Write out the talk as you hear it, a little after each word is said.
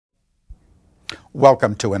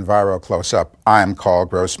Welcome to Enviro Close-Up. I'm Carl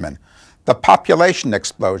Grossman. The population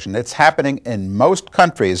explosion, it's happening in most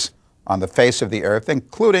countries on the face of the earth,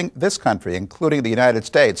 including this country, including the United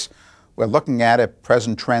States. We're looking at, if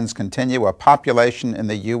present trends continue, a population in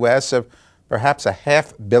the U.S. of perhaps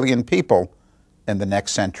 500 million people in the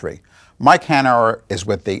next century. Mike Hanauer is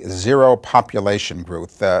with the Zero Population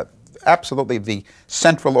Group, absolutely the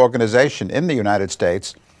central organization in the United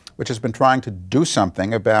States which has been trying to do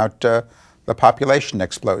something about the population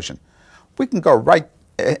explosion. We can go right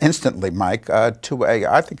instantly, Mike, to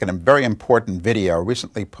I think, a very important video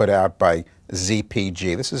recently put out by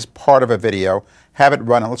ZPG. This is part of a video. Have it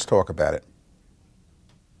run and let's talk about it.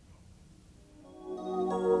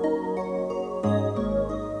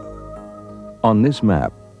 On this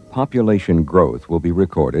map, population growth will be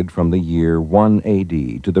recorded from the year 1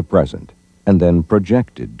 AD to the present, and then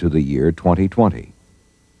projected to the year 2020.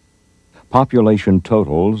 Population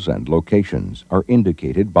totals and locations are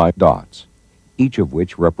indicated by dots, each of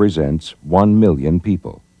which represents 1 million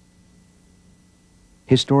people.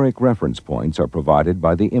 Historic reference points are provided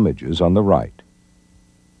by the images on the right.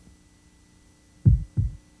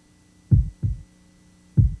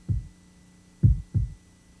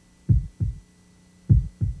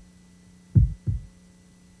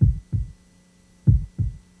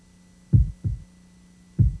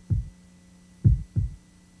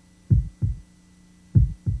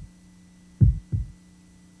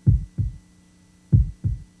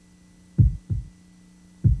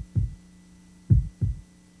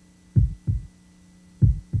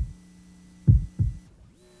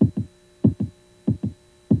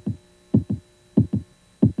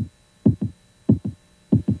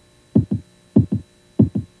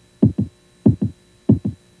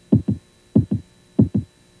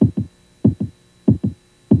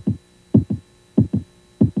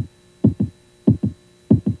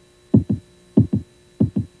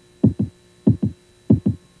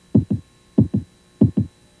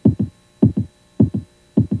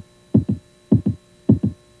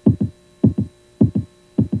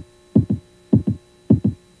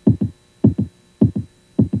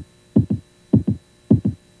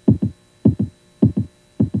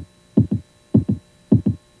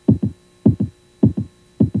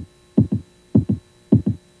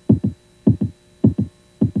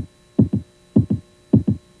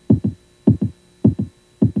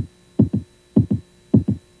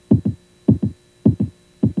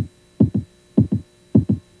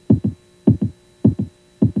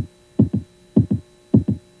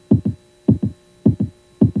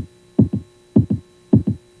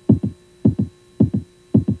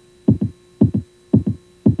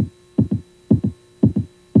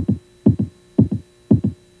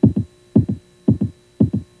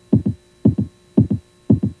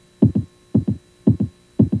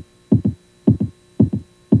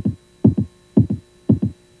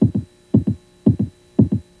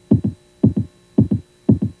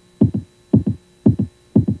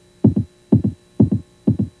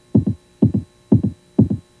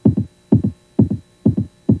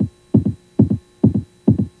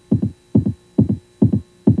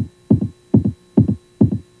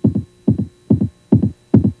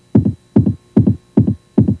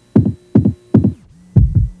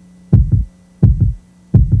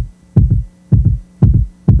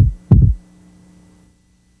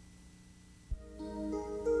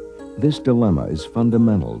 This dilemma is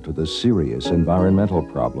fundamental to the serious environmental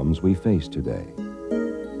problems we face today.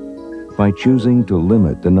 By choosing to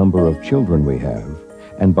limit the number of children we have,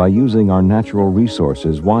 and by using our natural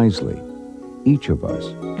resources wisely, each of us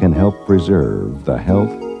can help preserve the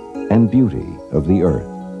health and beauty of the earth.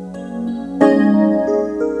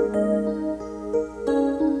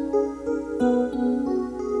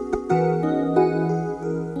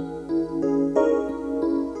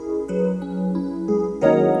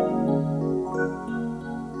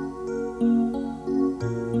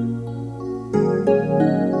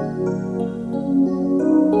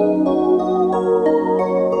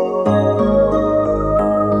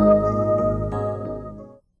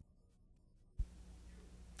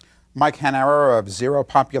 Mike Hanauer of Zero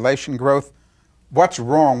Population Growth. What's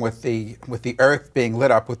wrong with the earth being lit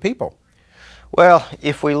up with people? Well,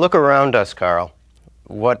 if we look around us, Carl,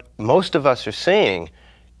 what most of us are seeing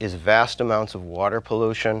is vast amounts of water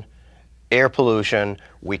pollution, air pollution.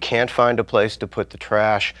 We can't find a place to put the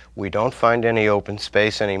trash. We don't find any open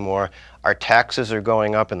space anymore. Our taxes are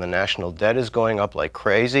going up and the national debt is going up like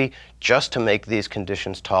crazy just to make these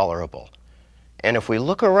conditions tolerable. And if we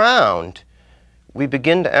look around, we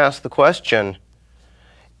begin to ask the question,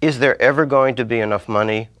 is there ever going to be enough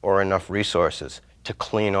money or enough resources to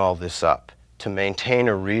clean all this up, to maintain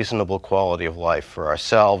a reasonable quality of life for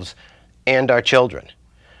ourselves and our children.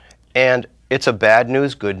 And it's a bad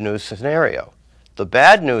news, good news scenario. The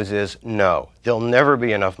bad news is, no, there'll never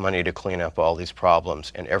be enough money to clean up all these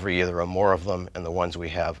problems, and every year there are more of them, and the ones we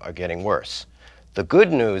have are getting worse. The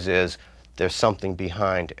good news is there's something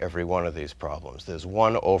behind every one of these problems. There's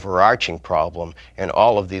one overarching problem, and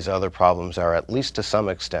all of these other problems are, at least to some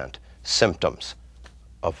extent, symptoms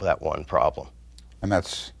of that one problem. And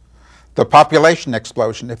that's the population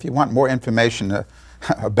explosion. If you want more information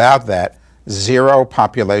about that, zero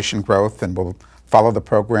population growth, and we'll follow the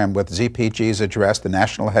program with ZPG's address, the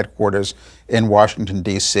national headquarters in Washington,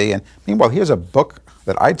 D.C. And meanwhile, here's a book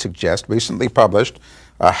that I'd suggest, recently published,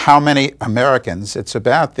 How Many Americans? It's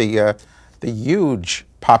about the huge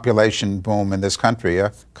population boom in this country,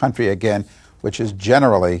 a country, again, which has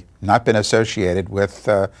generally not been associated with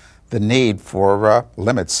the need for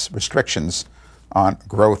limits, restrictions on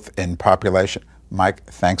growth in population. Mike,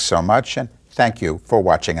 thanks so much, and thank you for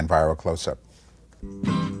watching Enviro Close-Up.